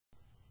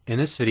In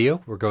this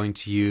video, we're going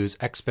to use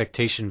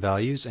expectation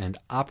values and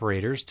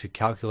operators to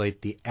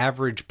calculate the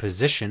average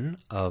position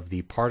of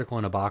the particle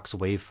in a box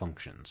wave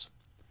functions.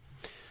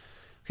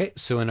 Okay,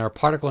 so in our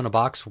particle in a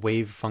box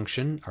wave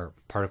function, or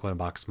particle in a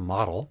box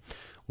model,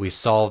 we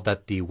solved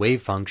that the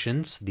wave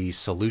functions, the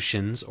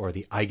solutions or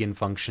the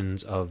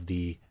eigenfunctions of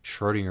the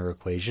Schrödinger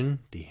equation,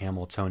 the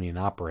Hamiltonian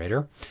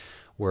operator,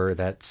 were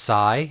that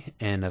psi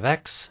n of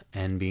x,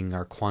 n being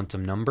our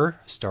quantum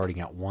number starting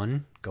at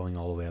 1 going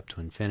all the way up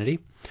to infinity,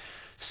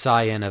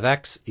 psi n of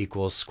x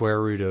equals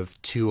square root of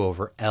 2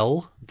 over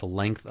L, the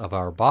length of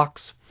our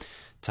box,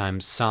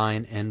 times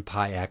sine n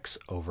pi x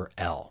over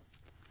L.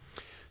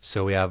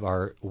 So we have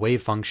our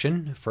wave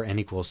function for n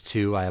equals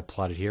 2, I have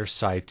plotted here.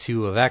 Psi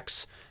 2 of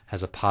x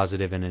has a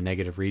positive and a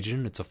negative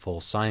region. It's a full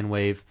sine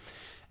wave.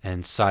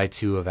 And psi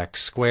 2 of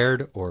x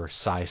squared, or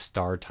psi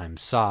star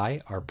times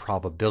psi, our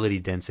probability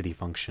density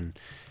function,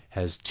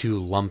 has two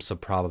lumps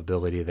of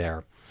probability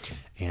there.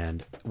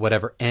 And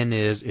whatever n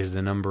is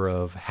the number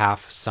of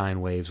half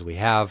sine waves we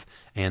have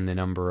and the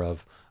number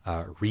of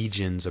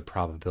regions of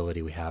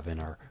probability we have in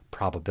our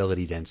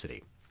probability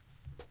density.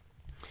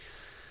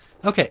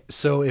 Okay,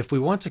 so if we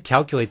want to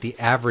calculate the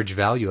average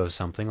value of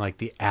something, like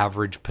the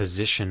average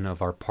position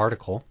of our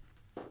particle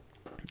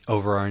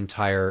over our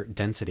entire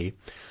density,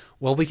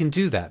 well, we can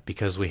do that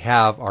because we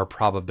have our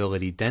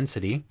probability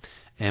density,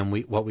 and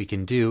what we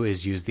can do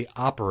is use the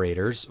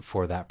operators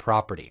for that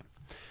property.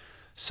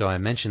 So I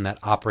mentioned that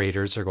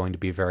operators are going to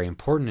be very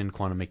important in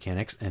quantum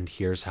mechanics, and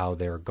here's how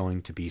they're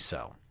going to be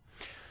so.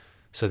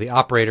 So the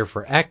operator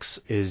for x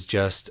is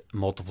just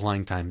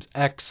multiplying times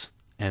x,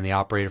 and the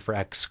operator for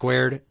x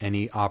squared,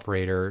 any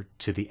operator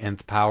to the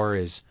nth power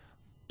is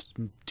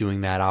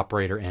doing that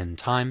operator n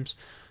times.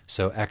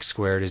 So x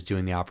squared is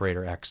doing the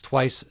operator x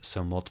twice,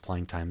 so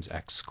multiplying times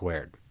x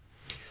squared.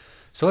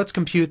 So let's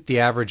compute the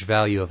average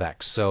value of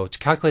x. So to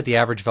calculate the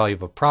average value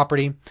of a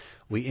property,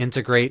 we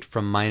integrate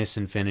from minus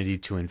infinity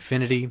to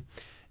infinity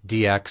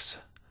dx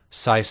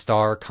psi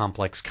star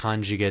complex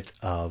conjugate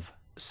of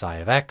psi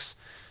of x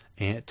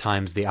and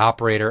times the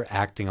operator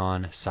acting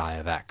on psi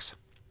of x.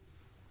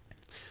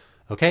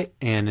 Okay,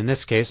 and in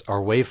this case,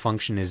 our wave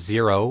function is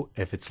 0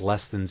 if it's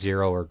less than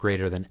 0 or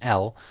greater than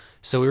L,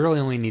 so we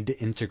really only need to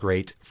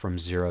integrate from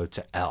 0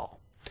 to L.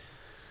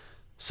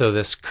 So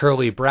this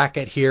curly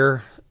bracket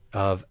here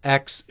of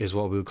x is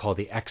what we would call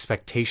the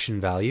expectation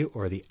value,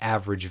 or the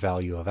average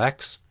value of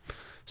x.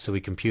 So we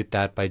compute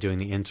that by doing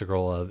the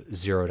integral of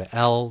 0 to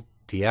L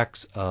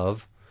dx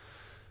of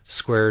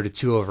square root of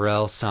 2 over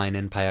L sine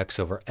n pi x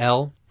over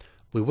L.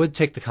 We would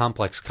take the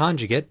complex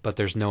conjugate, but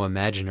there's no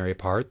imaginary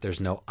part. There's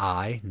no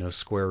I, no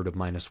square root of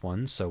minus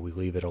 1, so we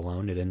leave it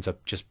alone. It ends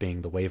up just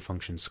being the wave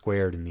function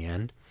squared in the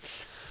end.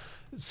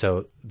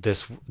 So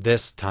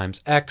this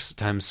times x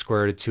times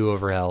square root of 2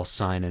 over L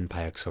sine n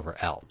pi x over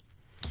L.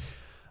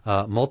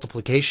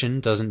 Multiplication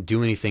doesn't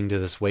do anything to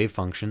this wave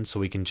function, so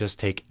we can just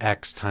take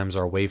x times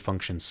our wave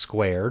function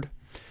squared.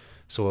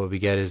 So what we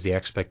get is the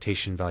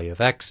expectation value of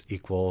x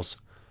equals,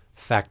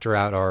 factor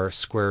out our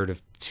square root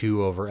of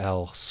 2 over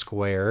L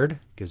squared,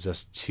 gives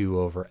us 2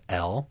 over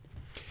L.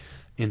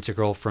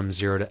 Integral from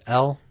 0 to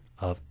L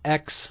of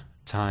x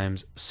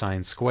times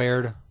sine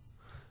squared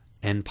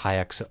n pi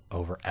x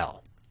over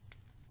L.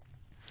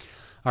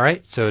 All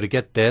right, so to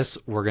get this,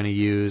 we're going to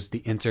use the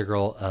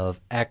integral of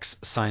x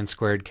sine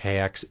squared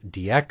kx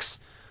dx,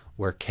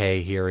 where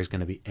k here is going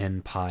to be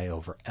n pi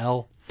over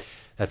L.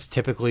 That's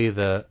typically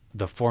the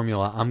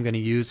formula I'm going to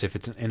use. If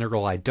it's an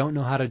integral I don't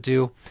know how to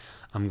do,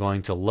 I'm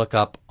going to look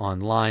up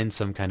online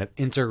some kind of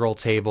integral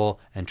table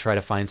and try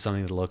to find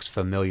something that looks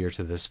familiar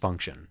to this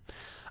function.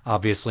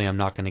 Obviously, I'm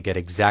not going to get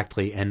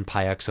exactly n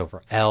pi x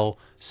over L,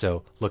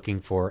 so looking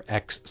for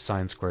x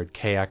sine squared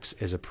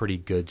kx is a pretty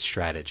good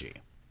strategy.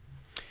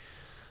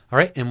 All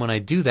right, and when I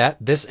do that,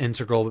 this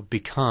integral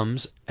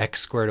becomes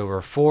x squared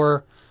over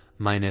 4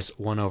 minus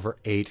 1 over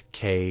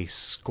 8k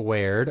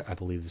squared. I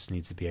believe this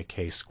needs to be a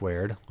k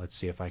squared. Let's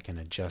see if I can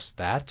adjust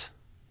that.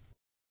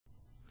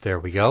 There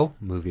we go,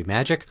 movie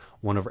magic.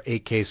 1 over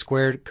 8k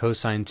squared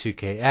cosine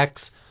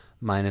 2kx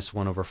minus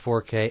 1 over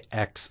 4k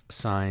x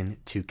sine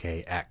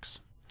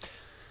 2kx.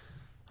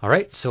 All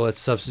right, so let's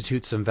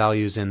substitute some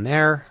values in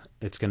there.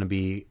 It's going to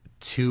be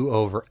 2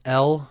 over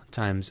L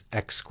times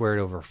x squared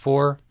over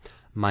 4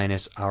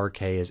 minus our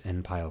k is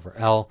n pi over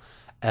L.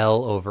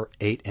 L over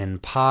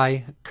 8n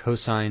pi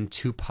cosine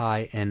 2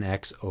 pi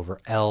nx over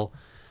L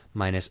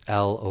minus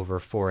L over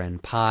 4n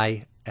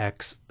pi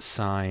x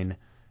sine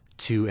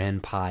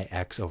 2n pi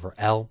x over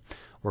L.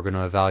 We're going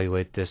to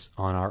evaluate this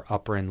on our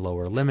upper and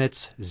lower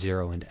limits,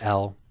 0 and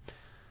L.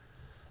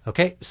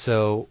 Okay,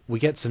 so we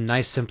get some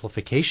nice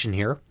simplification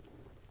here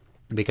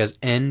because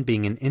n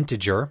being an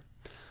integer,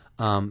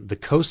 the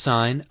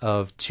cosine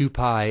of 2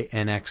 pi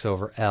nx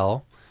over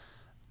L,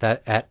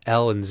 that at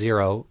L and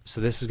 0, so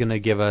this is going to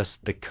give us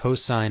the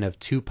cosine of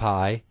 2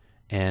 pi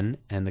n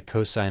and the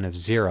cosine of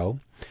 0.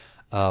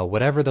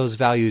 Whatever those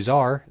values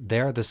are,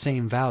 they're the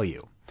same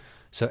value.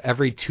 So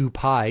every 2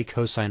 pi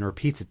cosine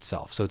repeats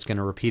itself. So it's going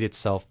to repeat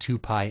itself 2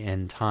 pi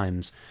n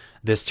times.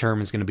 This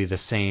term is going to be the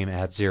same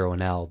at 0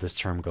 and L. This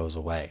term goes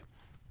away.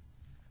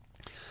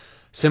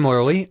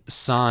 Similarly,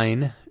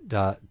 sine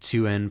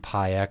 2n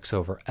pi x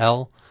over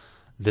L.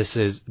 This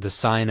is the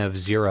sine of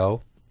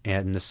 0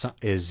 and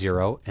is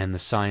 0, and the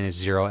sine is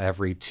 0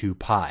 every 2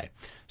 pi.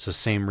 So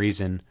same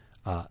reason,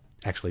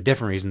 actually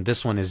different reason.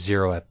 This one is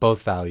 0 at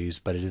both values,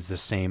 but it is the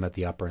same at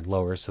the upper and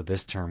lower, so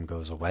this term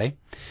goes away.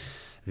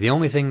 The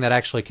only thing that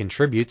actually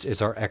contributes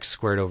is our x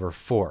squared over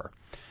 4.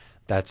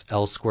 That's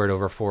L squared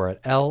over 4 at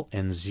L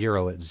and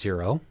 0 at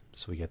 0,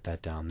 so we get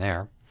that down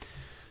there.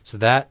 So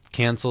that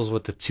cancels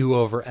with the 2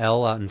 over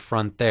L out in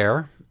front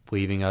there,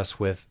 leaving us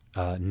with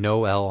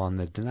no L on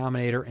the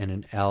denominator and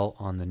an L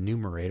on the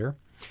numerator.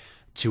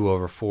 2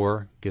 over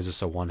 4 gives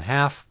us a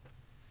 1/2.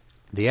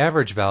 The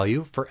average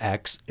value for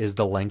x is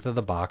the length of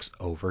the box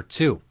over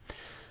 2.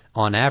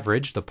 On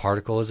average, the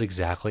particle is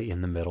exactly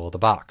in the middle of the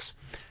box.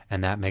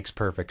 And that makes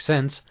perfect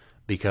sense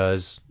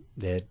because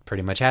it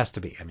pretty much has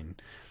to be. I mean,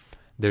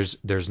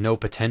 there's no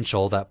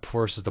potential that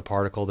forces the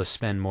particle to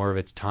spend more of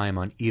its time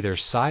on either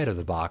side of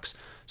the box,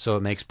 so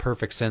it makes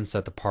perfect sense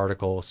that the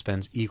particle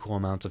spends equal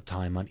amounts of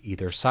time on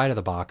either side of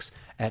the box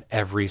at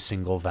every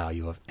single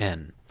value of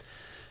n.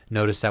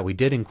 Notice that we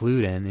did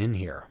include n in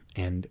here,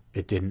 and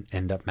it didn't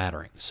end up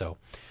mattering. So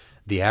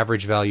the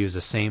average value is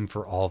the same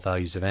for all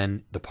values of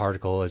n. The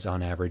particle is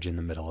on average in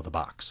the middle of the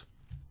box.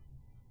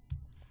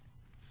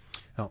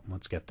 Oh,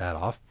 let's get that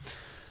off.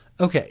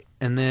 Okay,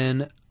 and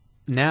then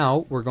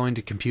now we're going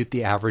to compute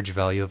the average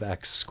value of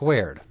x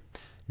squared.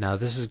 Now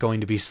this is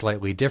going to be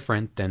slightly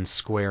different than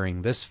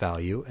squaring this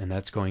value, and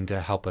that's going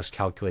to help us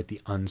calculate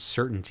the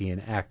uncertainty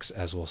in x,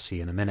 as we'll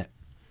see in a minute.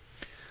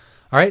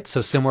 All right,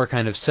 so similar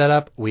kind of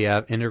setup. We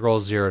have integral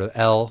 0 to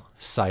L,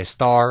 psi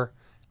star.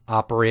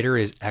 Operator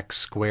is x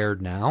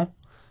squared now,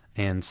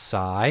 and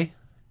psi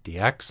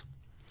dx.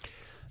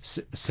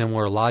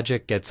 Similar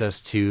logic gets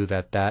us to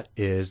that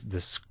is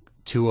this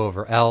 2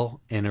 over L,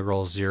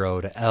 integral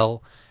 0 to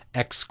L,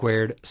 x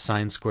squared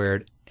sine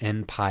squared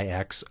n pi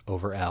x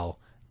over L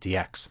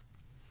dx.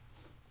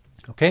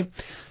 Okay,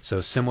 so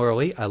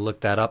similarly, I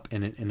looked that up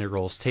in an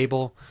integrals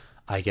table.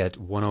 I get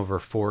 1 over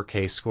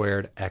 4k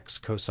squared x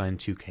cosine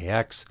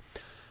 2kx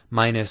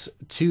minus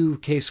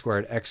 2k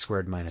squared x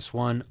squared minus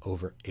 1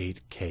 over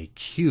 8k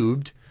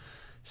cubed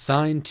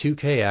sine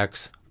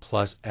 2kx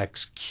plus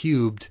x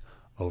cubed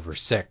over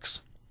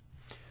 6.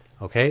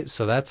 Okay,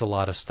 so that's a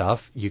lot of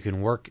stuff. You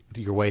can work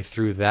your way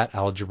through that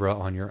algebra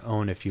on your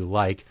own if you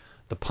like.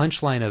 The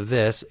punchline of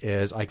this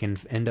is I can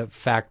end up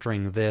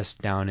factoring this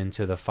down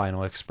into the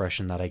final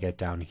expression that I get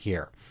down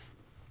here.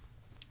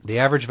 The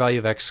average value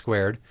of x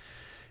squared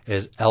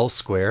is L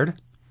squared,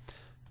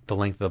 the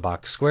length of the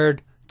box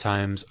squared,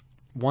 times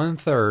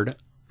 1/3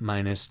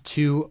 minus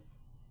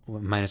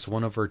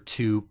 1 over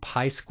 2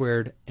 pi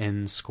squared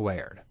n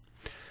squared.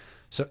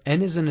 So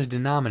n is in a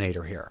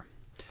denominator here.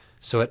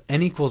 So at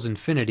n equals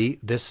infinity,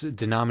 this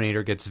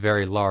denominator gets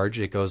very large,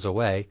 it goes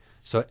away.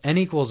 So at n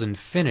equals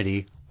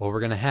infinity, what we're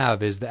going to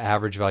have is the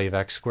average value of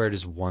x squared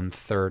is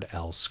 1/3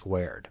 L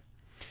squared.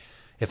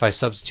 If I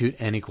substitute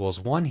n equals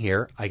 1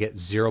 here, I get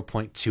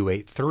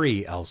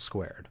 0.283 L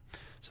squared.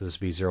 So this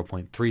would be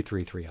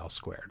 0.333 L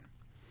squared.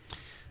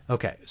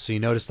 Okay, so you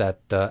notice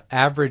that the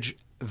average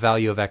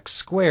value of x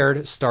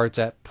squared starts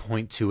at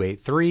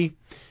 0.283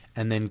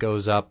 and then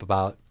goes up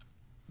about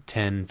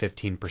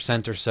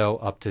 10-15% or so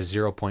up to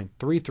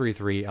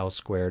 0.333 L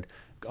squared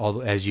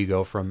as you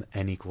go from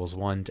n equals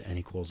 1 to n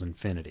equals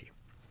infinity.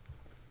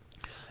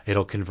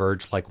 It'll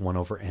converge like 1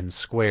 over n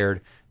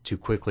squared to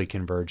quickly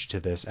converge to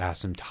this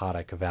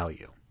asymptotic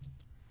value.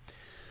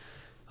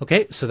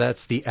 Okay, so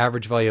that's the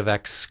average value of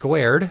x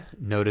squared.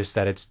 Notice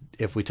that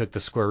if we took the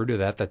square root of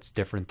that, that's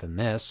different than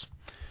this.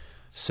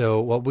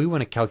 So what we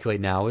want to calculate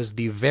now is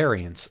the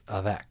variance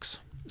of x.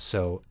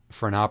 So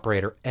for an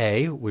operator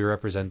A, we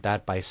represent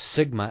that by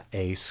sigma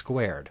A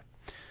squared,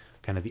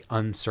 kind of the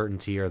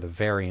uncertainty or the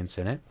variance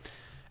in it.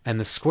 And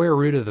the square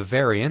root of the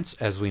variance,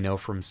 as we know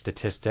from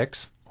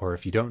statistics, or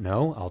if you don't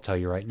know, I'll tell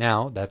you right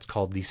now, that's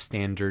called the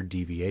standard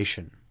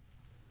deviation.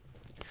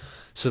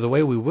 So the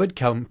way we would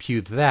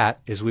compute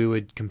that is we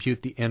would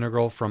compute the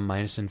integral from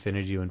minus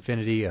infinity to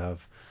infinity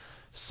of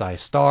psi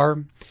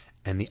star,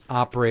 and the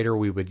operator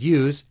we would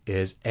use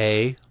is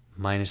A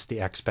minus the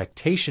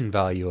expectation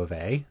value of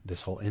A,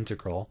 this whole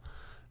integral,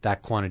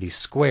 that quantity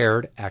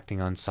squared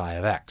acting on psi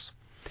of x.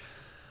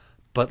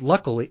 But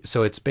luckily,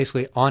 so it's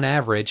basically on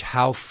average,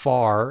 how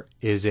far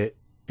is it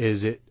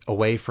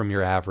away from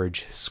your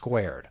average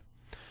squared?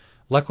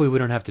 Luckily, we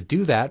don't have to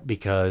do that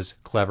because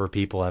clever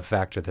people have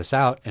factored this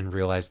out and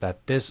realized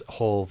that this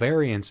whole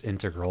variance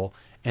integral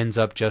ends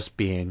up just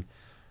being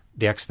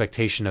the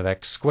expectation of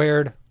x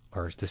squared,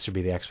 or this should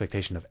be the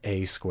expectation of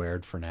a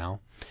squared for now,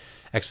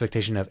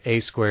 expectation of a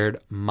squared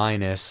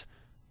minus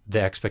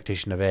the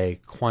expectation of a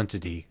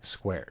quantity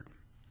squared.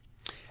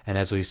 And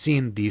as we've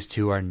seen, these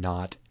two are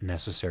not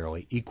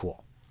necessarily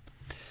equal.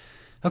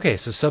 Okay,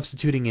 so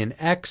substituting in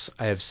x,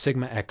 I have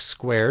sigma x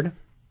squared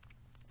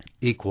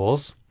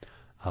equals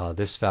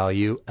this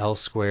value, L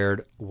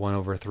squared 1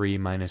 over 3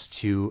 minus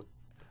 2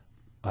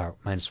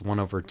 minus 1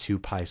 over 2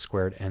 pi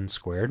squared n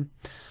squared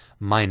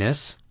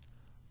minus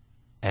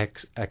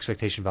x,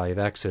 expectation value of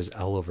x is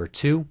L over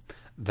 2,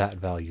 that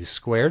value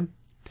squared.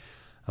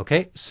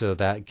 Okay, so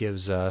that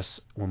gives us,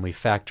 when we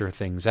factor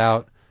things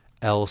out,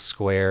 L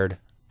squared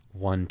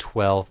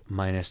 1/12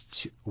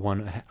 minus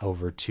 1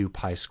 over 2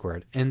 pi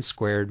squared n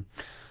squared.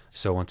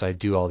 So once I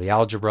do all the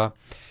algebra,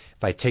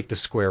 if I take the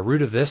square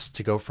root of this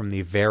to go from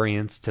the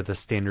variance to the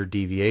standard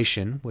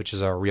deviation, which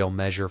is our real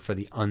measure for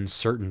the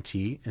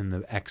uncertainty in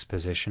the x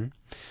position,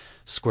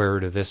 square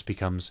root of this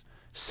becomes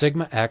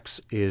sigma x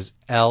is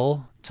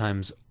L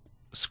times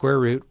square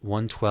root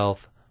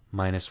 1/12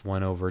 minus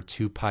 1 over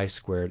 2 pi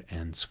squared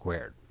n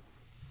squared.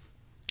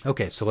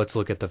 Okay, so let's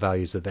look at the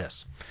values of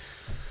this.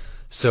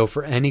 So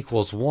for n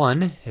equals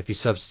 1, if you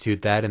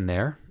substitute that in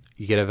there,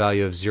 you get a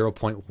value of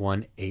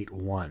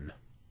 0.181.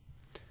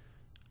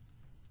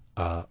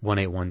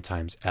 181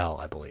 times L,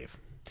 I believe.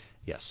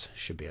 Yes,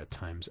 should be a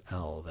times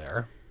L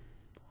there.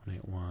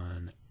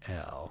 181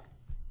 L.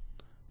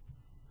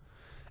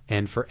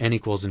 And for n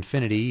equals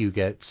infinity, you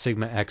get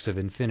sigma x of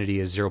infinity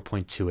is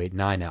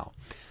 0.289 L.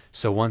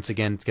 So once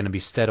again, it's going to be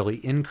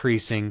steadily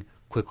increasing,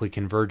 quickly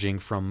converging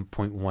from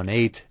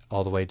 0.18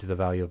 all the way to the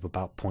value of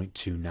about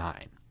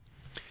 0.29.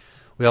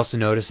 We also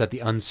notice that the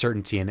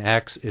uncertainty in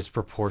x is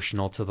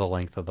proportional to the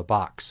length of the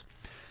box.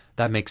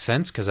 That makes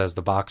sense because as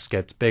the box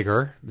gets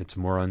bigger, it's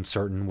more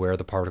uncertain where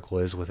the particle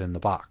is within the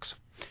box.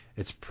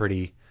 It's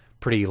pretty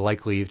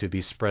likely to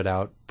be spread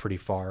out pretty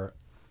far.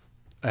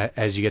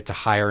 As you get to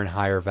higher and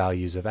higher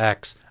values of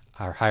x,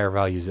 or higher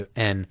values of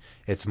n,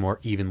 it's more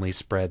evenly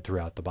spread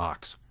throughout the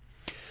box.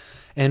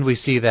 And we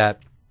see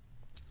that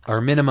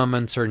our minimum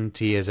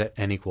uncertainty is at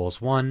n equals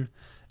 1,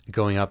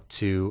 going up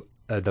to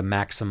the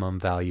maximum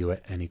value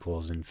at n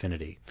equals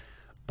infinity,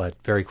 but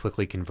very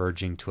quickly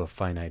converging to a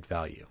finite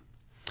value.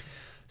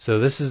 So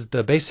this is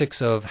the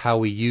basics of how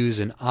we use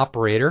an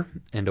operator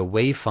and a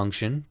wave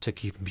function to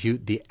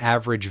compute the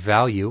average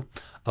value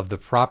of the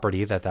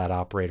property that that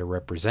operator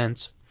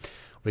represents.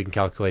 We can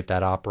calculate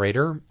that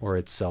operator or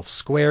itself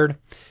squared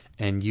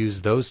and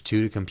use those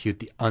two to compute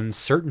the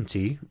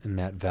uncertainty in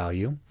that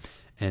value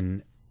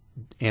and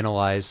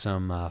analyze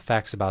some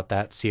facts about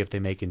that, see if they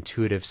make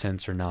intuitive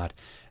sense or not,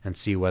 and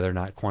see whether or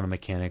not quantum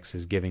mechanics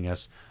is giving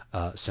us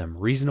some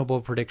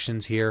reasonable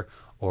predictions here,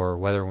 or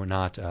whether or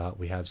not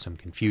we have some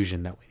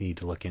confusion that we need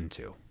to look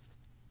into.